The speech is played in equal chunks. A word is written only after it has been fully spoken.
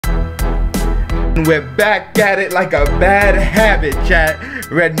We're back at it like a bad habit, chat.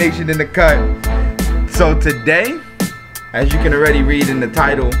 Rednation in the cut. So today, as you can already read in the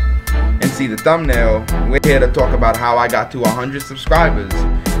title and see the thumbnail, we're here to talk about how I got to 100 subscribers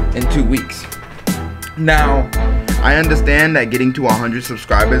in 2 weeks. Now, I understand that getting to 100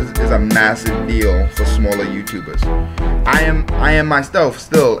 subscribers is a massive deal for smaller YouTubers. I am myself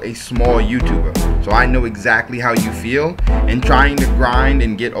still a small YouTuber, so I know exactly how you feel, and trying to grind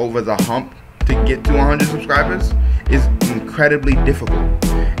and get over the hump to get to 100 subscribers is incredibly difficult,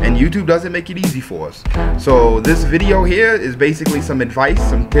 and YouTube doesn't make it easy for us. So this video here is basically some advice,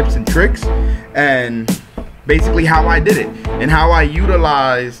 some tips and tricks, and basically how I did it and how I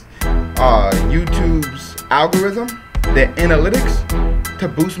utilized YouTube's algorithm, their analytics, to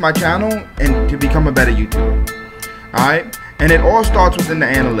boost my channel and to become a better YouTuber. Alright, and it all starts within the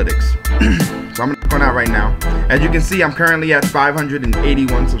analytics. So I'm gonna click on that right now. As you can see, I'm currently at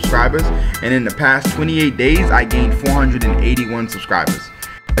 581 subscribers, and in the past 28 days I gained 481 subscribers.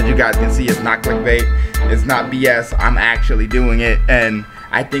 As you guys can see, it's not clickbait, it's not BS, I'm actually doing it, and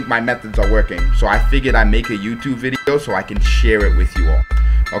I think my methods are working. So I figured I'd make a YouTube video so I can share it with you all.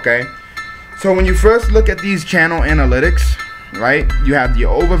 Okay, so when you first look at these channel analytics, right, you have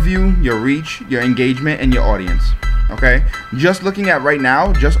your overview, your reach, your engagement, and your audience. Okay, just looking at right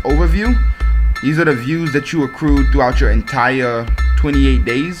now, just overview, these are the views that you accrued throughout your entire 28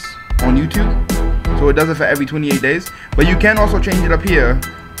 days on YouTube. So it does it for every 28 days, but you can also change it up here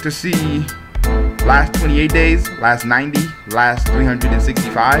to see last 28 days, last 90, last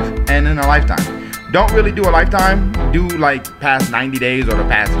 365, and in a lifetime. Don't really do a lifetime, do like past 90 days or the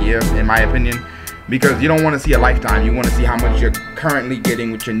past year, in my opinion, because you don't want to see a lifetime. You want to see how much you're currently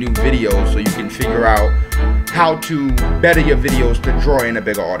getting with your new videos, so you can figure out how to better your videos to draw in a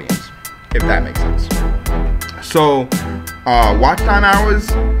bigger audience, if that makes sense. So watch time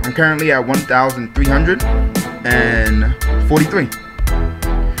hours, I'm currently at 1,343,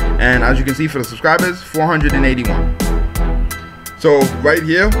 and as you can see for the subscribers, 481. So right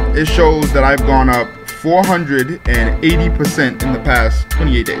here it shows that I've gone up 480% in the past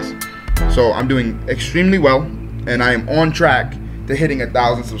 28 days. So I'm doing extremely well, and I am on track to hitting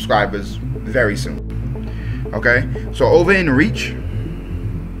 1,000 subscribers very soon. Okay, so over in reach,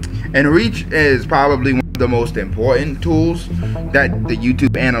 and reach is probably one of the most important tools that the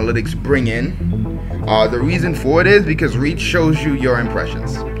YouTube analytics bring in. The reason for it is because reach shows you your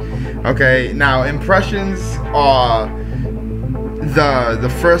impressions. Okay, now impressions are the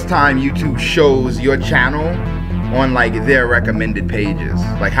first time YouTube shows your channel on like their recommended pages.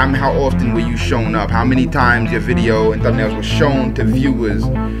 Like how often were you shown up, how many times your video and thumbnails were shown to viewers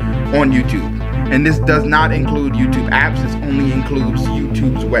on YouTube. And this does not include YouTube apps, this only includes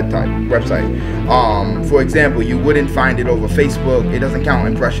YouTube's website. For example, you wouldn't find it over Facebook. It doesn't count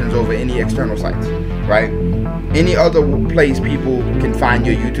impressions over any external sites, right? Any other place people can find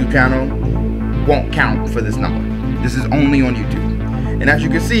your YouTube channel won't count for this number. This is only on YouTube. And as you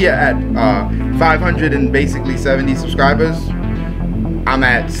can see, at 500 and basically 70 subscribers, I'm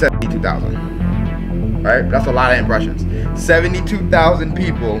at 72,000. Right? That's a lot of impressions. 72,000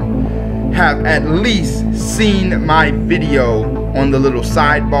 people have at least seen my video on the little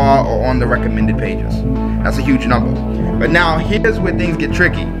sidebar or on the recommended pages. That's a huge number. But now here's where things get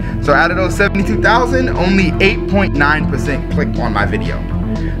tricky. So out of those 72,000, only 8.9% clicked on my video.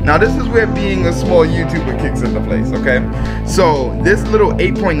 Now this is where being a small YouTuber kicks into place, okay? So this little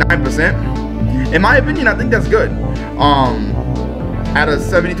 8.9%, in my opinion, I think that's good. Out of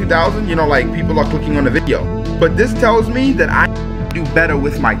 72,000, you know, like people are clicking on the video. But this tells me that I do better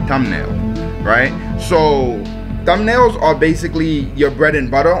with my thumbnail, right? So thumbnails are basically your bread and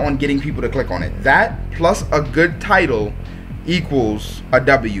butter on getting people to click on it. That plus a good title equals a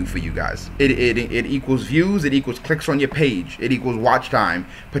W for you guys. It equals views, it equals clicks on your page, it equals watch time.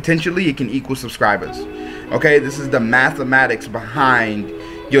 Potentially it can equal subscribers. Okay, this is the mathematics behind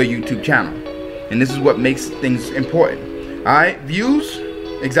your YouTube channel, and this is what makes things important. Alright, views,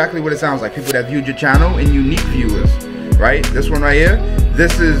 exactly what it sounds like. People that viewed your channel, and unique viewers, right? This one right here,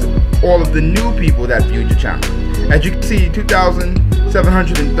 this is all of the new people that viewed your channel. As you can see,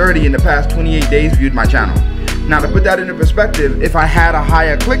 2,730 in the past 28 days viewed my channel. Now to put that into perspective, if I had a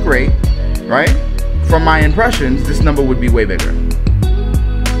higher click rate, right, from my impressions, this number would be way bigger.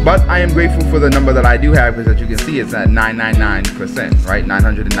 But I am grateful for the number that I do have, because as you can see, it's at 999%, right,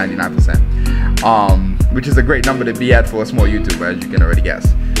 999%, which is a great number to be at for a small YouTuber, as you can already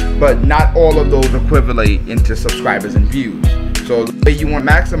guess. But not all of those equivalent into subscribers and views. So the way you want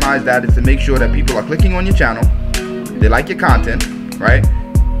to maximize that is to make sure that people are clicking on your channel, they like your content, right,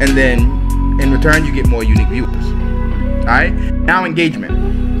 and then in return you get more unique viewers. Alright, now engagement,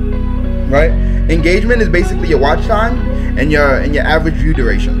 right? Engagement is basically your watch time and your average view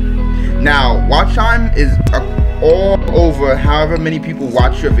duration. Now, watch time is all over however many people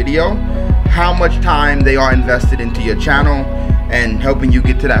watch your video, how much time they are invested into your channel and helping you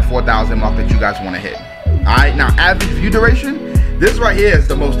get to that 4,000 mark that you guys want to hit. Alright, now average view duration, this right here is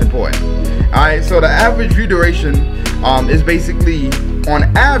the most important. Alright, so the average view duration is basically,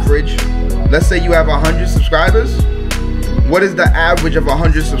 on average, let's say you have 100 subscribers. What is the average of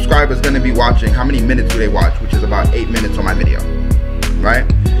 100 subscribers going to be watching? How many minutes do they watch? Which is about 8 minutes on my video, right?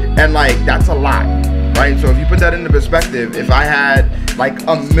 And like, that's a lot, right? So if you put that into perspective, if I had like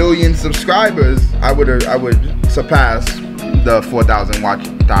 1 million subscribers, I would surpass the 4,000 watch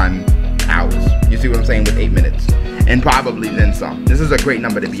time hours. You see what I'm saying? With 8 minutes, and probably then some. This is a great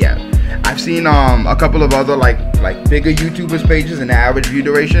number to be at. I've seen a couple of other like bigger YouTubers pages and the average view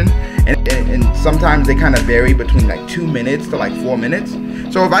duration, and sometimes they kind of vary between like 2 minutes to like 4 minutes.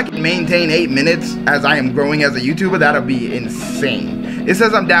 So if I can maintain 8 minutes as I am growing as a YouTuber, that'll be insane. It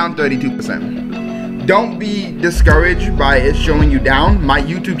says I'm down 32%. Don't be discouraged by it showing you down. My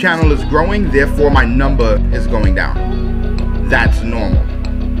YouTube channel is growing, therefore my number is going down. That's normal,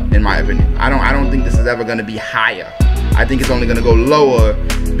 in my opinion. I don't think this is ever going to be higher. I think it's only going to go lower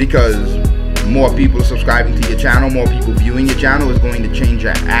because more people are subscribing to your channel, more people viewing your channel is going to change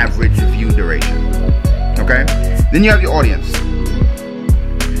your average view duration. Okay? Then you have your audience.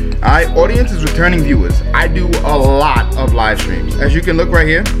 Alright, audience is returning viewers. I do a lot of live streams. As you can look right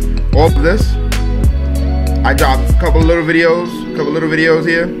here, all of this, I drop a couple little videos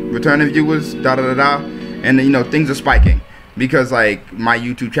here, returning viewers, and then, you know, things are spiking because like my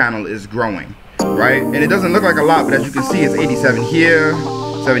YouTube channel is growing, right? And it doesn't look like a lot, but as you can see, it's 87 here,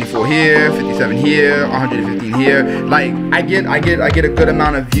 74 here, 57 here, 115 here. Like I get a good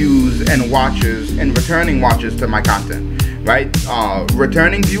amount of views and watchers and returning watchers to my content, right?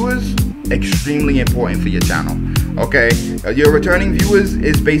 Returning viewers, extremely important for your channel. Okay, your returning viewers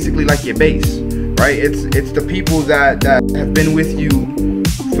is basically like your base, right? It's the people that have been with you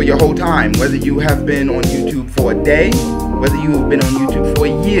for your whole time, whether you have been on YouTube for a day, whether you have been on YouTube for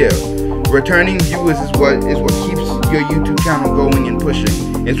a year. Returning viewers is what keeps your YouTube channel going and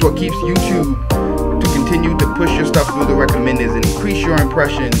pushing. It's what keeps YouTube to continue to push your stuff through the recommenders and increase your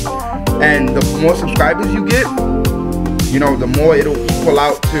impressions. And the more subscribers you get, you know, the more it'll pull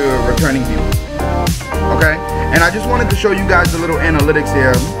out to returning viewers. Okay? And I just wanted to show you guys a little analytics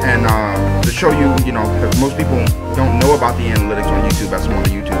here, and to show you, you know, because most people don't know about the analytics on YouTube as smaller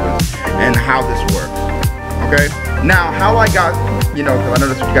YouTubers and how this works. Okay? Now, how I got, you know, because I know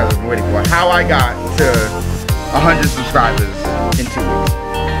that's what you guys have been waiting for, how I got to 100 subscribers in 2 weeks.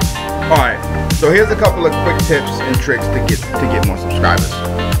 Alright, so here's a couple of quick tips and tricks to get more subscribers.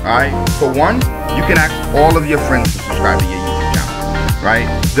 Alright, for one, you can ask all of your friends to subscribe to your YouTube channel. Right?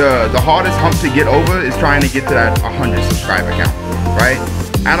 The hardest hump to get over is trying to get to that 100 subscriber count. Right?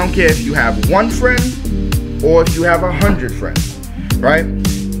 I don't care if you have 1 friend or if you have 100 friends. Right?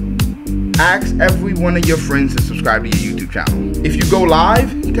 Ask every one of your friends to subscribe to your YouTube channel. If you go live,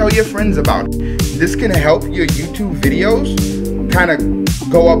 tell your friends about it. This can help your YouTube videos kind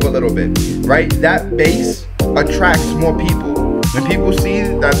of go up a little bit, right? That base attracts more people. When people see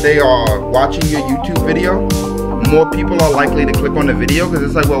that they are watching your YouTube video, more people are likely to click on the video because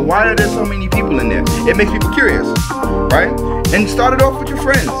it's like, well, why are there so many people in there? It makes people curious, right? And start it off with your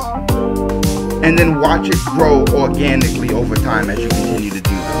friends. And then watch it grow organically over time as you continue to do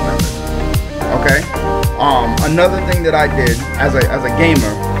this method. Okay? Another thing that I did as a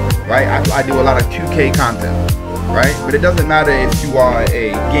gamer, right? I do a lot of 2K content, right? But it doesn't matter if you are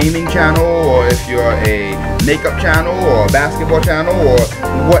a gaming channel or if you're a makeup channel or a basketball channel or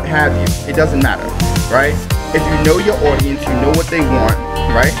what have you. It doesn't matter, right? If you know your audience, you know what they want,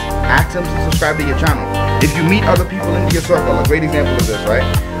 right? Ask them to subscribe to your channel. If you meet other people into your circle, a great example of this, right?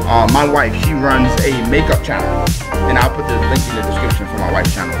 My wife, she runs a makeup channel, and I'll put the link in the description for my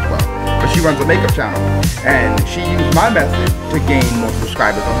wife's channel as well. But she runs a makeup channel, and she used my method to gain more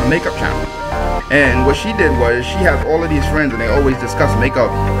subscribers on her makeup channel. And what she did was, she has all of these friends, and they always discuss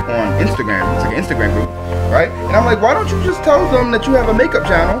makeup on Instagram. It's like an Instagram group, right? And I'm like, why don't you just tell them that you have a makeup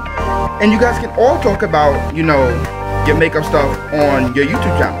channel, and you guys can all talk about, you know, your makeup stuff on your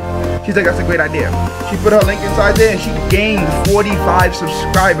YouTube channel. She's like, that's a great idea. She put her link inside there, and she gained 45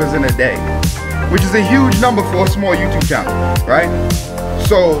 subscribers in a day, which is a huge number for a small YouTube channel, right?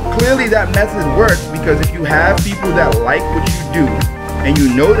 So clearly that method works, because if you have people that like what you do, and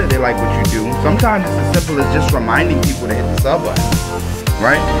you know that they like what you do, sometimes it's as simple as just reminding people to hit the sub button,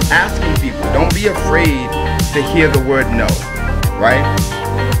 right? Asking people. Don't be afraid to hear the word no, right?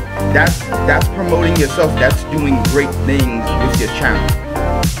 that's promoting yourself. That's doing great things with your channel.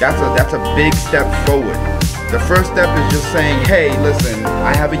 That's a big step forward. The first step is just saying, hey, listen,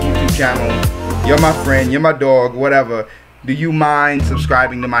 I have a YouTube channel. You're my friend, you're my dog, whatever. Do you mind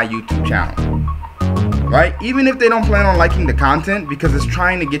subscribing to my YouTube channel? Right? Even if they don't plan on liking the content, because it's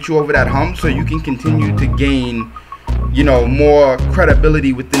trying to get you over that hump so you can continue to gain, you know, more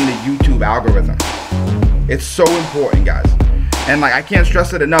credibility within the YouTube algorithm. It's so important, guys. And like, I can't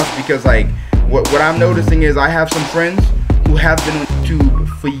stress it enough, because like what I'm noticing is I have some friends who have been on YouTube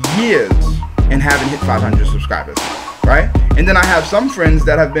for years and haven't hit 500 subscribers, right? And then I have some friends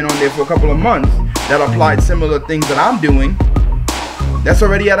that have been on there for a couple of months that applied similar things that I'm doing, that's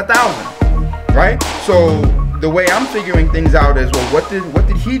already at 1,000, right? So the way I'm figuring things out is, well, what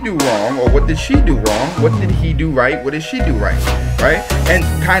did he do wrong, or what did she do wrong? What did he do right? What did she do right? Right? And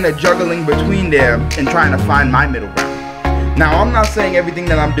kind of juggling between there and trying to find my middle ground. Now, I'm not saying everything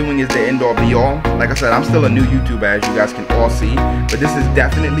that I'm doing is the end all be all. Like I said, I'm still a new YouTuber, as you guys can all see, but this is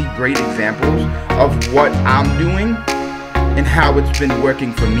definitely great examples of what I'm doing and how it's been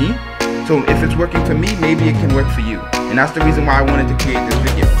working for me. So if it's working for me, maybe it can work for you. And that's the reason why I wanted to create this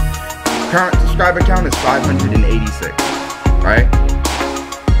video. Current subscriber count is 586, right?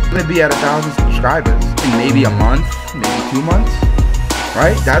 I'm gonna be at 1,000 subscribers in maybe a month, maybe 2 months,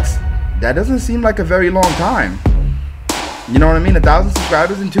 right? That doesn't seem like a very long time. You know what I mean? 1,000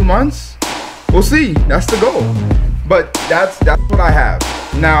 subscribers in 2 months? We'll see. That's the goal. But that's what I have.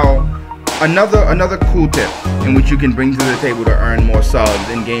 Now, another cool tip in which you can bring to the table to earn more subs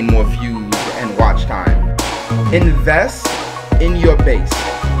and gain more views and watch time. Invest in your base.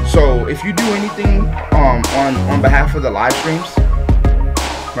 So if you do anything on behalf of the live streams,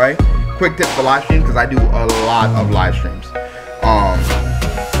 right? Quick tip for live streams, because I do a lot of live streams.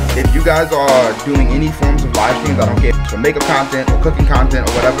 If you guys are doing any forms of live streams, I don't care, so makeup content or cooking content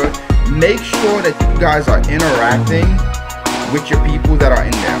or whatever, make sure that you guys are interacting with your people that are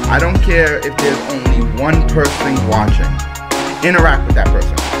in there. I don't care if there's only one person watching. Interact with that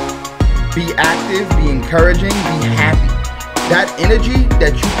person. Be active, be encouraging, be happy. That energy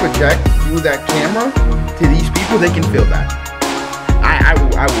that you project through that camera to these people, they can feel that.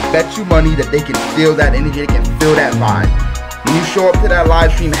 I will bet you money that they can feel that energy, they can feel that vibe. When you show up to that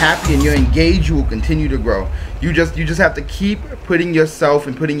live stream happy and you're engaged, you will continue to grow. You just have to keep putting yourself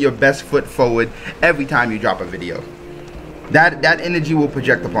and putting your best foot forward every time you drop a video. That energy will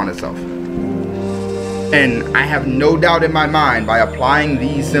project upon itself. And I have no doubt in my mind, by applying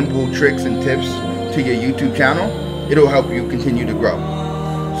these simple tricks and tips to your YouTube channel, it'll help you continue to grow.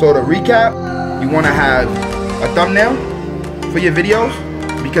 So to recap, you want to have a thumbnail for your videos,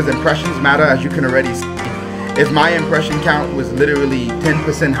 because impressions matter, as you can already see. If my impression count was literally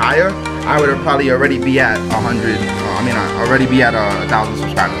 10% higher, I would have probably already be at 100. Already be at 1,000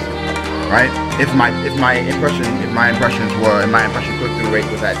 subscribers, right? If my impression click-through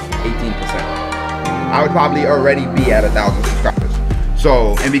rate was at 18%, I would probably already be at 1,000 subscribers.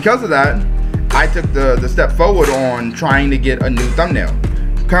 So, and because of that, I took the step forward on trying to get a new thumbnail.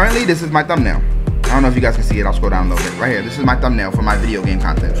 Currently, this is my thumbnail. I don't know if you guys can see it. I'll scroll down a little bit. Right here. This is my thumbnail for my video game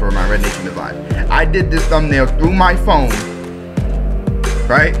content, for my Rednation is Live. I did this thumbnail through my phone.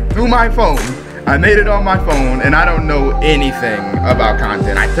 Right? Through my phone. I made it on my phone, and I don't know anything about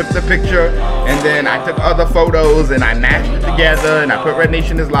content. I took the picture, and then I took other photos, and I mashed it together, and I put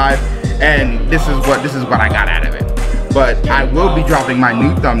Rednation is Live, and this is what I got out of it. But I will be dropping my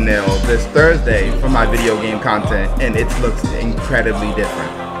new thumbnail this Thursday for my video game content, and it looks incredibly different.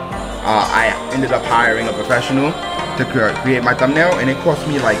 I ended up hiring a professional to create my thumbnail, and it cost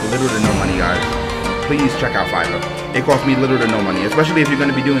me like little to no money, guys. Please check out Fiverr. It cost me little to no money, especially if you're going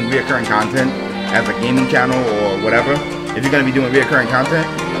to be doing reoccurring content as a gaming channel or whatever. If you're going to be doing reoccurring content,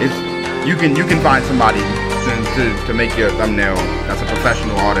 you can find somebody to make your thumbnail that's a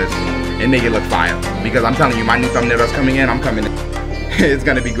professional artist and make it look fire. Because I'm telling you, my new thumbnail that's coming in, I'm coming in. It's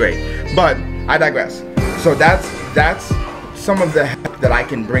going to be great. But I digress. So that's some of the help that I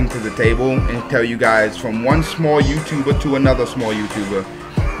can bring to the table and tell you guys, from one small YouTuber to another small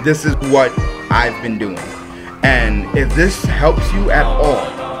YouTuber, this is what I've been doing. And if this helps you at all,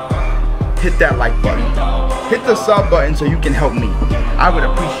 hit that like button. Hit the sub button so you can help me. I would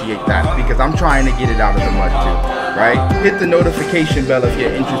appreciate that, because I'm trying to get it out of the mud too, right? Hit the notification bell if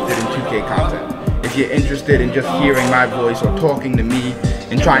you're interested in 2K content. If you're interested in just hearing my voice or talking to me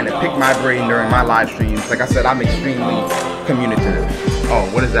and trying to pick my brain during my live streams. Like I said, I'm extremely communicative. Oh,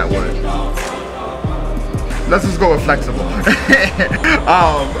 what is that word? Let's just go with flexible.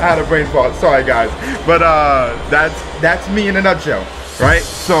 I had a brain fart, sorry guys. But that's me in a nutshell, right?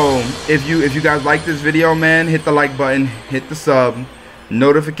 So if you guys like this video, man, hit the like button, hit the sub.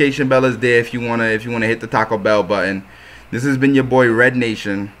 Notification bell is there if you wanna hit the Taco Bell button. This has been your boy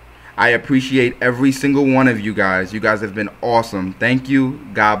Rednation. I appreciate every single one of you guys. You guys have been awesome. Thank you.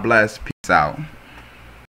 God bless. Peace out.